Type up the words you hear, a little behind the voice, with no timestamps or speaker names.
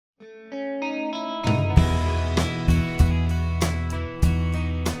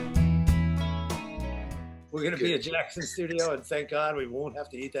We're going to be at Jackson Studio, and thank God we won't have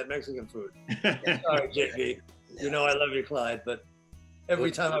to eat that Mexican food. Sorry, JP. You know I love you, Clyde, but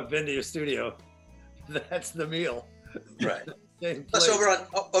every time I've been to your studio, that's the meal. Right. Plus,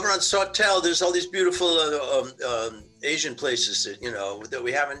 over on Sawtell, there's all these beautiful Asian places that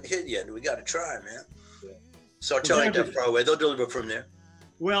we haven't hit yet. We got to try, man. Yeah. Sawtell ain't that far away. They'll deliver from there.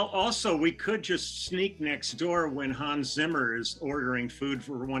 Well, also, we could just sneak next door when Hans Zimmer is ordering food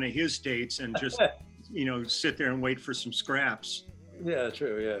for one of his dates and just, sit there and wait for some scraps. Yeah,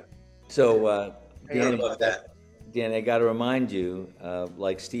 true, yeah. So, Dan, I got to remind you,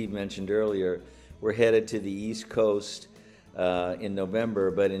 like Steve mentioned earlier, we're headed to the East Coast in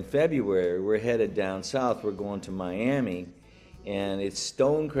November, but in February, we're headed down south. We're going to Miami, and it's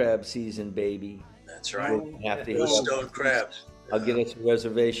stone crab season, baby. That's right. Stone crabs. I'll get us a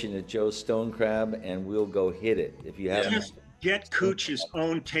reservation at Joe's Stone Crab, and we'll go hit it. If you haven't, just get Cooch's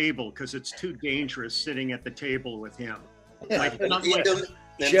own table because it's too dangerous sitting at the table with him.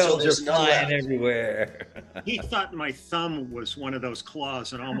 Shells are flying everywhere. He thought my thumb was one of those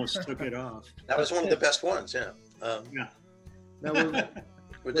claws and almost took it off. That was one of the best ones, yeah.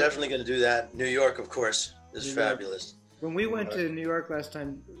 We're definitely going to do that. New York, of course, is fabulous. When we went to New York last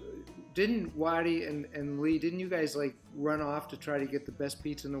time, didn't Waddy and Lee, didn't you guys run off to try to get the best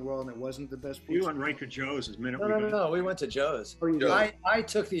pizza in the world, and it wasn't the best pizza? We went right to Joe's the minute No, we went to Joe's. I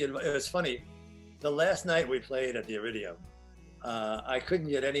took the advice. It was funny. The last night we played at the Iridium, I couldn't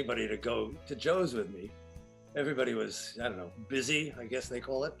get anybody to go to Joe's with me. Everybody was, I don't know, busy, I guess they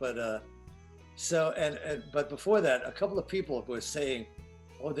call it. But but before that, a couple of people were saying,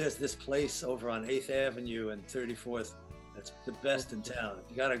 oh, there's this place over on 8th Avenue and 34th. That's the best in town.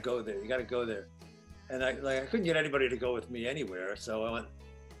 You got to go there. You got to go there. And I couldn't get anybody to go with me anywhere. So I went,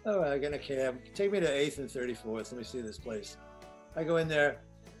 all right, I got a cab. Take me to 8th and 34th. Let me see this place. I go in there,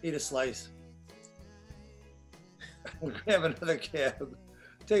 eat a slice. Grab another cab.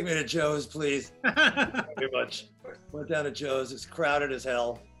 Take me to Joe's, please. Thank you very much. Went down to Joe's. It's crowded as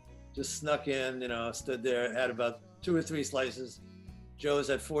hell. Just snuck in, stood there, had about 2 or 3 slices. Joe's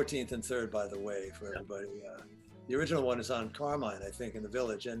at 14th and 3rd, by the way, for everybody. The original one is on Carmine, I think, in the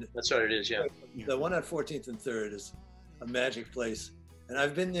Village. And that's what it is, yeah. The one on 14th and 3rd is a magic place. And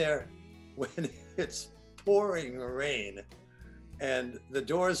I've been there when it's pouring rain and the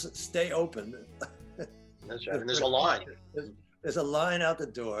doors stay open. That's right, and there's a line. There's a line out the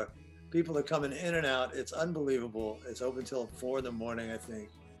door. People are coming in and out. It's unbelievable. It's open till 4 in the morning, I think.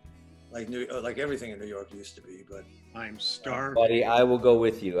 Like everything in New York used to be, but I'm starving. Buddy, I will go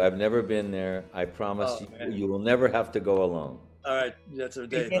with you. I've never been there. I promise you will never have to go alone. All right, that's a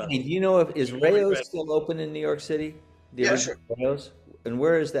day. Do you know is Rayo's still open in New York City? Yeah, sure. Rayo's? And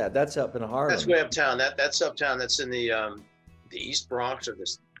where is that? That's up in Harlem. That's way uptown. That's uptown. That's in the East Bronx or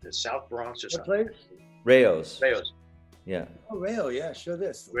the South Bronx or something. What place? Rayo's. Rayo's. Yeah. Oh, Rayo, yeah, sure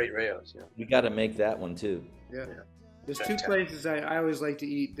this. Great Rayo's, yeah. You got to make that one too. Yeah. There's 2 places I always like to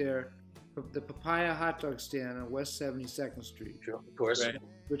eat there. The Papaya hot dog stand on West 72nd Street. Sure, of course. Right.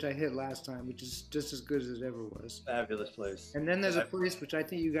 Which I hit last time, which is just as good as it ever was. Fabulous place. And then there's a place which I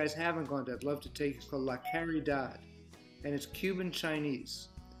think you guys haven't gone to. I'd love to take. It's called La Caridad, and it's Cuban Chinese.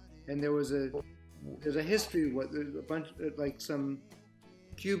 And there's a history. A bunch some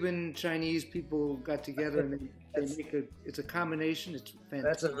Cuban Chinese people got together and they make it's a combination. It's fantastic.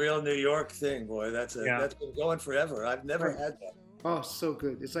 That's a real New York thing, boy. That's been going forever. I've never had that. Oh, so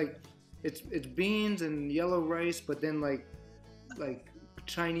good. It's it's beans and yellow rice, but then like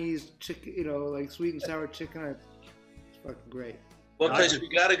Chinese chicken, like sweet and sour chicken. It's fucking great. One place we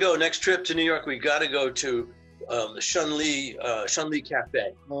got to go next trip to New York. We got to go to the Shun Li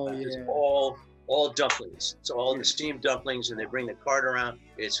Cafe. Oh yeah. It's all dumplings. It's all the steamed dumplings, and they bring the cart around.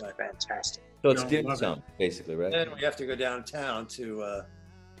 It's fantastic. So it's dim sum, basically, right? Then we have to go downtown to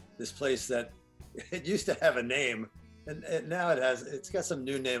this place that it used to have a name, and now it's got some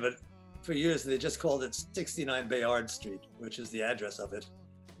new name, but for years they just called it 69 Bayard Street, which is the address of it.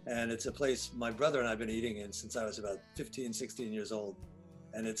 And it's a place my brother and I have been eating in since I was about 15, 16 years old.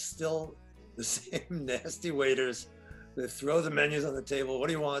 And it's still the same nasty waiters that throw the menus on the table. What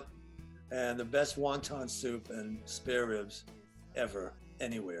do you want? And the best wonton soup and spare ribs ever,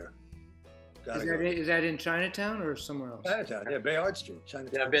 anywhere. Is that in Chinatown or somewhere else? Chinatown, yeah, Bayard Street,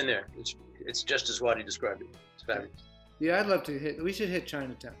 Chinatown. Yeah, I've been there. It's just as Waddy described it. It's fabulous. Yeah, I'd love to hit. We should hit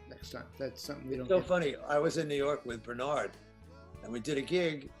Chinatown next time. That's something we don't. It's so funny. I was in New York with Bernard, and we did a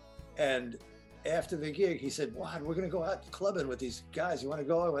gig, and after the gig, he said, "Wad, we're gonna go out clubbing with these guys. You want to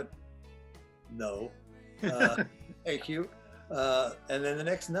go?" I went, "No, thank you." And then the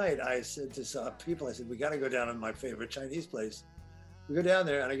next night, I said to some people, I said, "We got to go down to my favorite Chinese place." We go down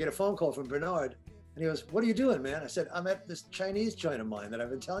there, and I get a phone call from Bernard. And he goes, "What are you doing, man?" I said, "I'm at this Chinese joint of mine that I've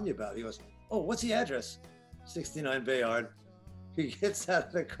been telling you about." He goes, "Oh, what's the address?" 69 Bayard. He gets out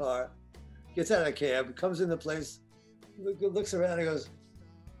of the car, gets out of the cab, comes in the place, looks around, and goes,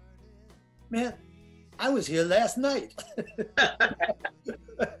 "Man, I was here last night."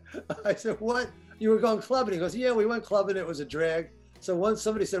 I said, "What? You were going clubbing?" He goes, "Yeah, we went clubbing. It was a drag. So once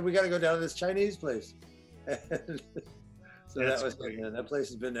somebody said, we got to go down to this Chinese place." So that was great. And that place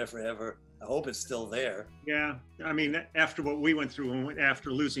has been there forever. I hope it's still there. Yeah. I mean, after what we went through,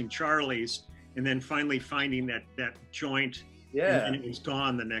 after losing Charlie's and then finally finding that joint, yeah, and it was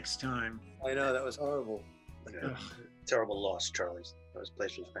gone the next time. I know, that was horrible. Yeah. Terrible loss, Charlie's. This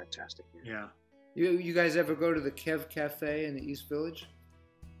place was fantastic. Yeah. You guys ever go to the Kev Cafe in the East Village?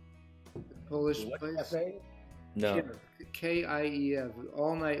 The Polish place? Cafe? No. KIEF.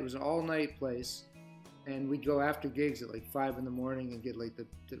 All night. It was an all-night place, and we'd go after gigs at like 5 in the morning and get like the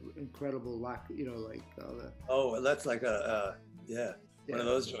incredible lock. You know, like the. Oh, that's like a yeah. One of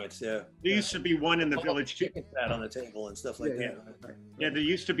those joints, yeah. There used to be one in the village. Chicken fat on the table and stuff like that. Right. Yeah, there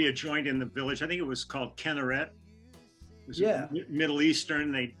used to be a joint in the village. I think it was called Kenneret. It was Middle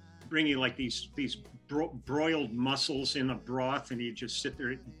Eastern. They bring you like these broiled mussels in a broth, and you just sit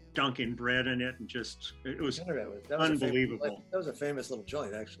there dunking bread in it, and just it was unbelievable. That was a famous little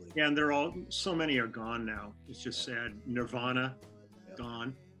joint, actually. Yeah, and so many are gone now. It's just sad. Nirvana,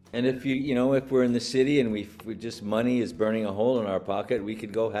 gone. And if if we're in the city and we just money is burning a hole in our pocket, we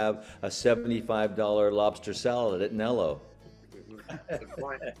could go have a $75 lobster salad at Nello.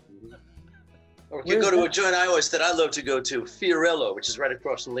 Or we could go to a joint I love to go to, Fiorello, which is right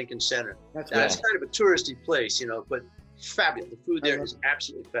across from Lincoln Center. It's kind of a touristy place, but fabulous. The food there is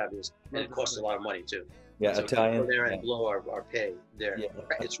absolutely fabulous, and it costs a lot of money too. Yeah, so Italian. Go there and blow our pay there. Yeah.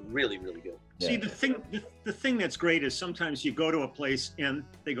 It's really, really good. Yeah. See, the thing that's great is sometimes you go to a place and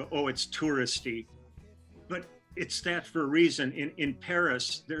they go, "Oh, it's touristy," but it's that for a reason. In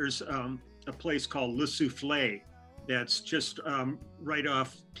Paris, there's a place called Le Soufflé that's just right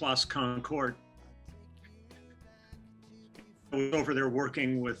off Place Concorde. I was over there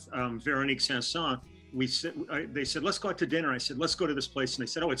working with Véronique Sanson. They said, "Let's go out to dinner." I said, "Let's go to this place." And they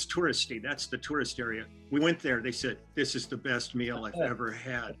said, "Oh, it's touristy. That's the tourist area." We went there. They said, "This is the best meal I've ever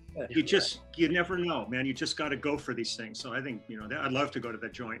had." You never know, man. You just got to go for these things. So I think, I'd love to go to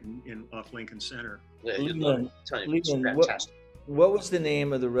that joint in off Lincoln Center. Yeah, Leland, what was the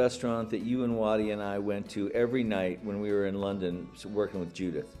name of the restaurant that you and Waddy and I went to every night when we were in London working with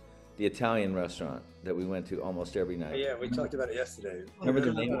Judith? The Italian restaurant that we went to almost every night. Yeah, we talked about it yesterday. Remember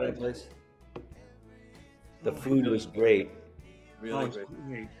the name of that place? The food was great. Really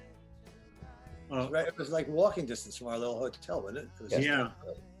great. It was like walking distance from our little hotel, wasn't it? Yeah.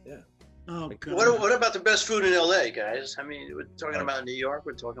 Oh, God. What about the best food in LA, guys? I mean, we're talking about New York,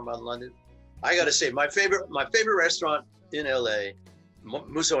 we're talking about London. I got to say, my favorite restaurant in LA,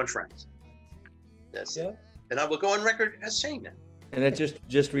 Musso and Friends. That's it. And I will go on record as saying that. And it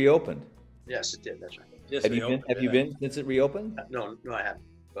just reopened. Yes, it did. That's right. Have you been since it reopened? No, I haven't.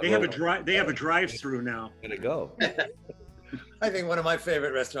 They have a drive-through now. There you go. I think one of my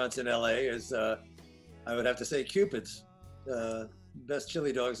favorite restaurants in LA is I would have to say Cupid's, best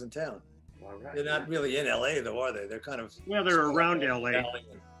chili dogs in town. All right. They're not really in LA though, are they? They're kind of they're around LA.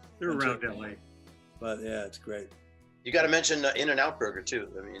 They're around LA. But yeah, it's great. You got to mention In-N-Out Burger too.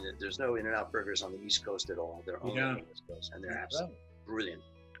 I mean, there's no In-N-Out Burgers on the East Coast at all. They're only on the West Coast, and they're absolutely brilliant.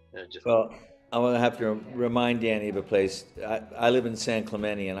 Well, I want to have to remind Danny of a place. I live in San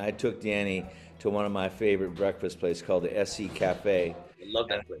Clemente, and I took Danny to one of my favorite breakfast places called the SC Cafe. I love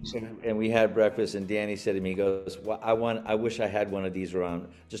that place. And we had breakfast, and Danny said to me, he goes, well, I wish I had one of these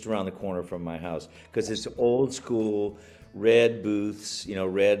just around the corner from my house, because it's old school, red booths,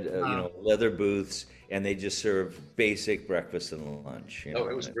 leather booths, and they just serve basic breakfast and lunch.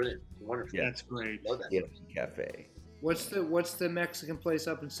 It was brilliant. Wonderful. Yeah, that's great. Love that. The Cafe. What's the Mexican place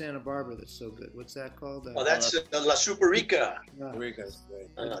up in Santa Barbara that's so good? What's that called? That's La Superica. Superica's great.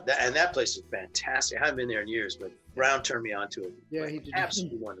 And that place is fantastic. I haven't been there in years, but Brown turned me on to it. Yeah, he did.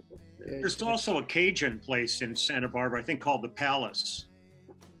 Absolutely wonderful. Yeah. There's also a Cajun place in Santa Barbara, I think called the Palace.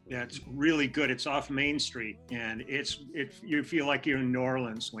 That's really good. It's off Main Street, and you feel like you're in New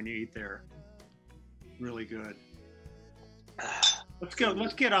Orleans when you eat there. Really good.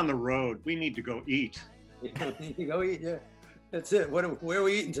 Let's get on the road. We need to go eat. You go eat, yeah. That's it. Where are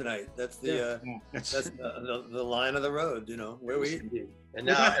we eating tonight? That's the the line of the road. Where are we eating? And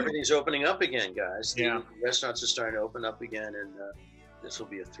now everything's opening up again, guys. The restaurants are starting to open up again, and this will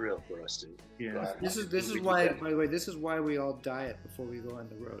be a thrill for us to. Yeah. This is why. By the way, this is why we all diet before we go on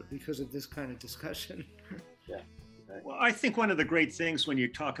the road, because of this kind of discussion. Yeah. Well, I think one of the great things when you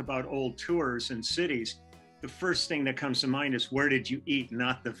talk about old tours and cities, the first thing that comes to mind is where did you eat,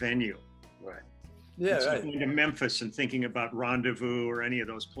 not the venue. Right. Yeah, so right. Going to Memphis and thinking about Rendezvous or any of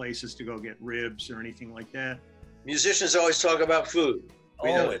those places to go get ribs or anything like that. Musicians always talk about food.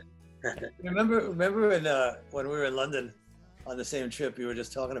 We know it. Remember when we were in London on the same trip you were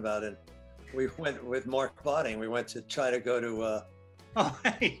just talking about it, we went with Mark Botting. We went to try to go to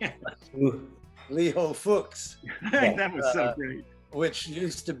Leo Fuchs. That was so great. Which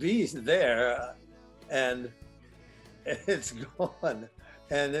used to be there, and it's gone.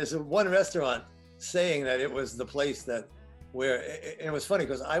 And there's one restaurant saying that it was the place that where it was funny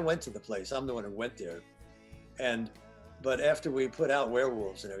because I went to the place. I'm the one who went there, but after we put out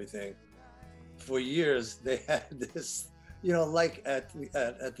Werewolves and everything, for years they had this, like at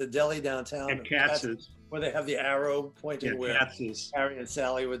the deli downtown, at Katz's, where they have the arrow pointing where Katz's. Harry and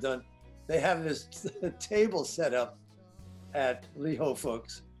Sally were done. They have this table set up at Leo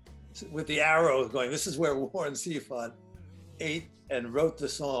Fuchs with the arrow going. This is where Warren Zevon ate and wrote the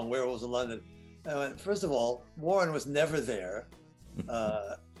song Werewolves in London. I went, first of all, Warren was never there.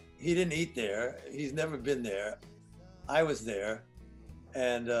 He didn't eat there. He's never been there. I was there,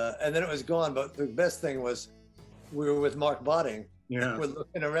 and then it was gone. But the best thing was, we were with Mark Botting. Yeah. We're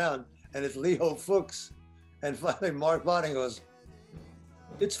looking around, and it's Leo Fuchs, and finally Mark Botting goes,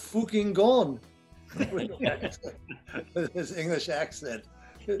 "It's fucking gone," with his English accent.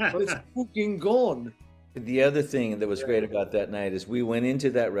 It's fucking gone. The other thing that was great about that night is we went into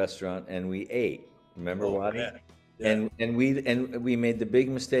that restaurant and we ate. Remember, Waddy? Yeah. Yeah. And we made the big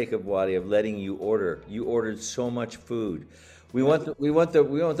mistake of Waddy of letting you order. You ordered so much food. We want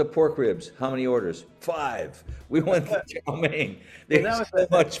the pork ribs. How many orders? 5. We want the chow mein. There's so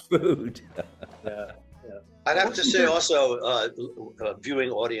much food. Yeah. I'd have to say also, viewing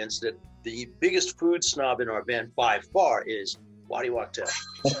audience, that the biggest food snob in our band by far is Waddy Wachtel.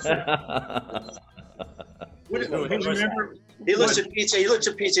 He looks at pizza. He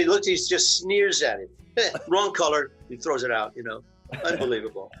just sneers at it. Wrong color. He throws it out.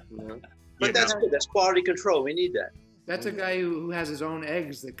 Unbelievable. But that's good. That's quality control. We need that. That's a guy who has his own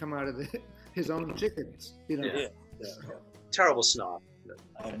eggs that come out of his own chickens. Yeah. Terrible snob.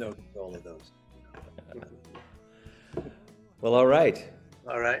 I have no control of those. Well, all right.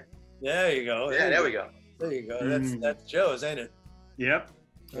 All right. There you go. Yeah, there we go. There you go. That's Joe's, ain't it? Yep.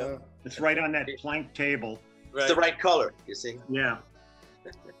 It's right on that plank table. Right. It's the right color, you see. Yeah.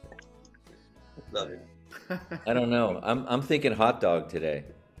 Love it. I don't know. I'm thinking hot dog today.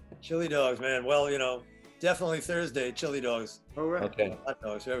 Chili dogs, man. Well, definitely Thursday, chili dogs. All right. Okay. Hot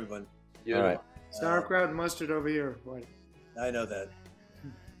dogs for everyone. All right. Sauerkraut and mustard over here. What? I know that.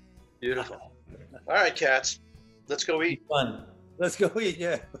 Beautiful. All right, cats. Let's go eat. Fun. Let's go eat,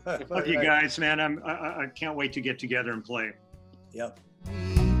 yeah. Love you guys, man. I can't wait to get together and play. Yep.